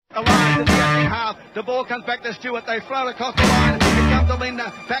The line to the second half. The ball comes back to Stewart. They throw it across the line. It comes to Linder.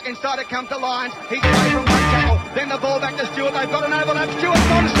 Back inside it comes to Lyons. He's away from one tackle. Then the ball back to Stewart. They've got an overlap. Stewart's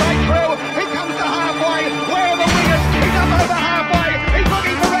gone straight through. He comes to halfway. Where are the wingers? He's up over halfway. He's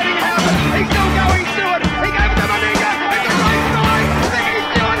looking for Reddinghausen. He's still going Stewart. He gave it to Meninga. It's a race line. Nicky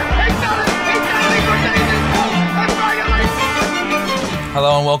Stewart. He's done it. He's done it. He's redeemed himself. And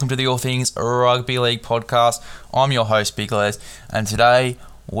Hello and welcome to the All Things Rugby League podcast. I'm your host, Big Les, and today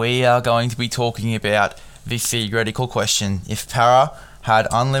we are going to be talking about the theoretical question. If Para had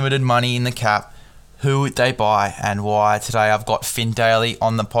unlimited money in the cap, who would they buy and why? Today I've got Finn Daly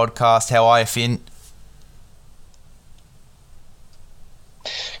on the podcast. How are you, Finn?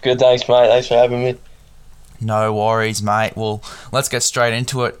 Good, thanks, mate. Thanks for having me. No worries, mate. Well, let's get straight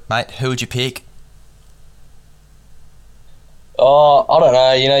into it, mate. Who would you pick? Oh, I don't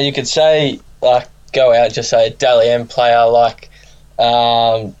know. You know, you could say, like, go out and just say a Dally M player, like,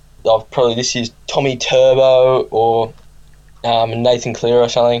 probably this is Tommy Turbo or Nathan Clear or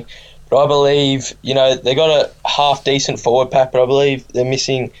something. But I believe, you know, they got a half-decent forward pack, but I believe they're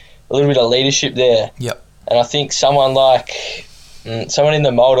missing a little bit of leadership there. Yep. And I think someone in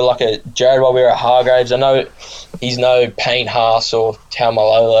the mould of like a Jared Waweera-Hargreaves, I know he's no Payne Haas or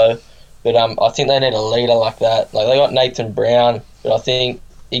Taumalolo, but I think they need a leader like that. Like, they got Nathan Brown, but I think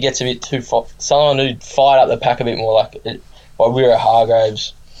he gets a bit too someone who'd fight up the pack a bit more, like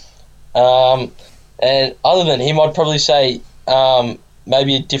Waweera-Hargreaves. And other than him, I'd probably say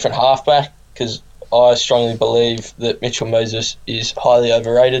maybe a different halfback, because I strongly believe that Mitchell Moses is highly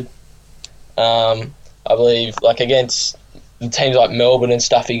overrated. I believe, like, against teams like Melbourne and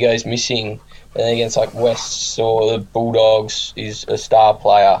stuff, he goes missing, and against like Wests or the Bulldogs, he's a star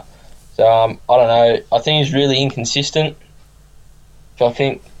player. So I don't know. I think he's really inconsistent. So I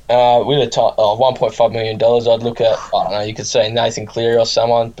think with $1.5 million, I'd look at, I don't know, you could say Nathan Cleary or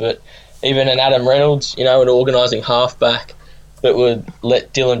someone, but even an Adam Reynolds, you know, an organising halfback that would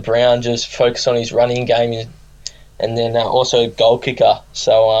let Dylan Brown just focus on his running game, and then also a goal kicker.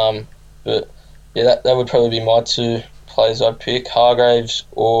 So, but yeah, that would probably be my two players I'd pick, Hargreaves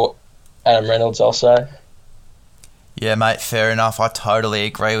or Adam Reynolds, I'll say. Yeah, mate, fair enough. I totally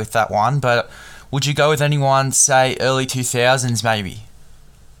agree with that one. But would you go with anyone, say, early 2000s maybe?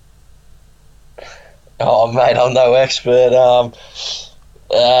 Oh, mate, I'm no expert.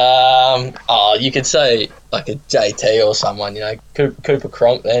 You could say like a JT or someone, you know, Cooper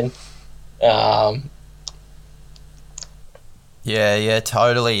Cronk then. Yeah,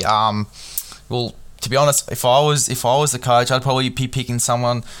 totally. Well, to be honest, if I was the coach, I'd probably be picking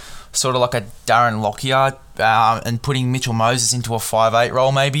someone sort of like a Darren Lockyer and putting Mitchell Moses into a 5'8"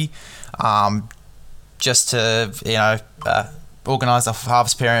 role maybe, just to, you know, organise the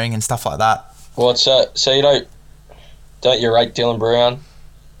halves pairing and stuff like that. Well, so you don't you rate Dylan Brown?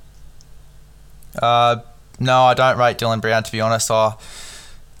 No, I don't rate Dylan Brown, to be honest. I'm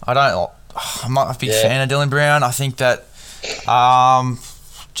not a big fan of Dylan Brown. I think that, I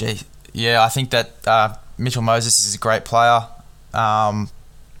think that Mitchell Moses is a great player. I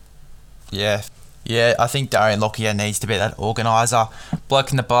think Darren Lockyer needs to be that organiser.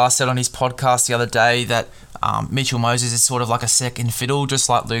 Bloke in the Bar said on his podcast the other day that Mitchell Moses is sort of like a second fiddle, just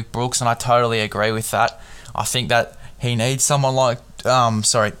like Luke Brooks, and I totally agree with that. I think that he needs someone like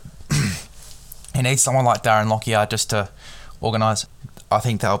he needs someone like Darren Lockyer just to organise. I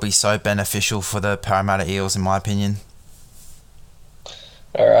think that'll be so beneficial for the Parramatta Eels, in my opinion.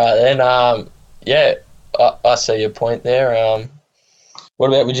 All right, then. I see your point there. What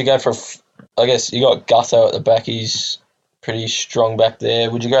about, would you go for, I guess you got Gutho at the back, he's pretty strong back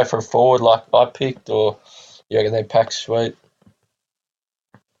there. Would you go for a forward like I picked, or you reckon they pack sweet?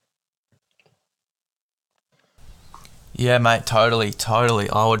 Yeah, mate, totally.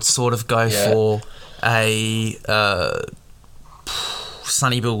 I would sort of go for a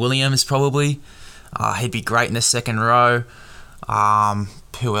Sonny Bill Williams, probably. He'd be great in the second row.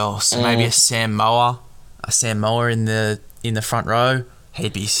 Who else? Maybe a Sam Moa. In the front row.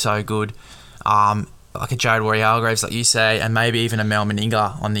 He'd be so good. Like a Jared Waweera-Hargreaves, like you say, and maybe even a Mal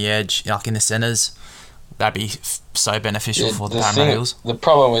Meninga on the edge, like in the centres. That'd be so beneficial for the Parramatta Eels. The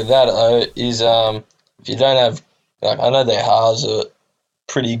problem with that, though, is if you don't have, like, I know their halves are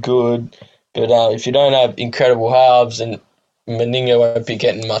pretty good, but if you don't have incredible halves, and Meninga won't be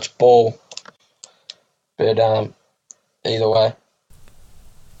getting much ball. But either way.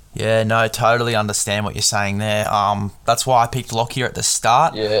 Yeah, no, totally understand what you're saying there. That's why I picked Lockyer at the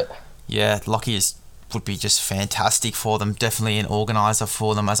start. Yeah, Lockyer would be just fantastic for them. Definitely an organiser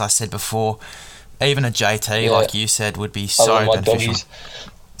for them, as I said before. Even a JT, like you said, would be so beneficial.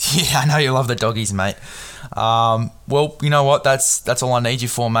 Yeah, I know you love the doggies, mate. Well, you know what? That's all I need you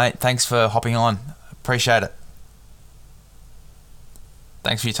for, mate. Thanks for hopping on. Appreciate it.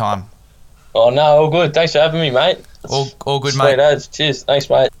 Thanks for your time. Oh, no, all good. Thanks for having me, mate. All good, Sweet mate. as. Cheers. Thanks,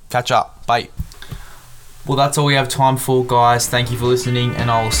 mate. Catch up. Bye. Well, that's all we have time for, guys. Thank you for listening, and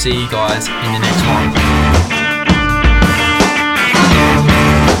I'll see you guys in the next one.